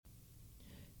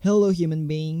Hello, human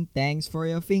being. Thanks for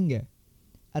your finger.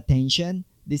 Attention,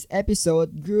 this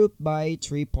episode grouped by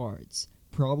three parts: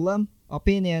 problem,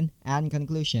 opinion, and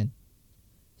conclusion.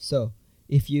 So,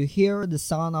 if you hear the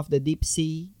sound of the deep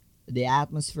sea, the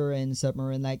atmosphere in a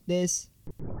submarine like this,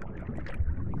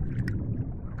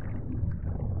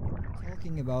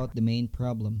 talking about the main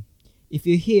problem. If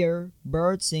you hear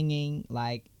birds singing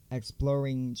like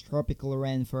exploring tropical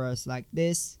rainforests like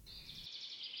this,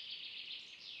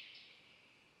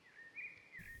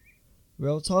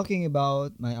 we're talking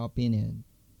about my opinion.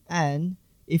 And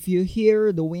if you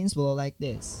hear the winds blow like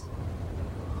this,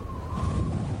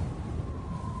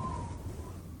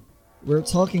 we're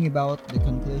talking about the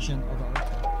conclusion of our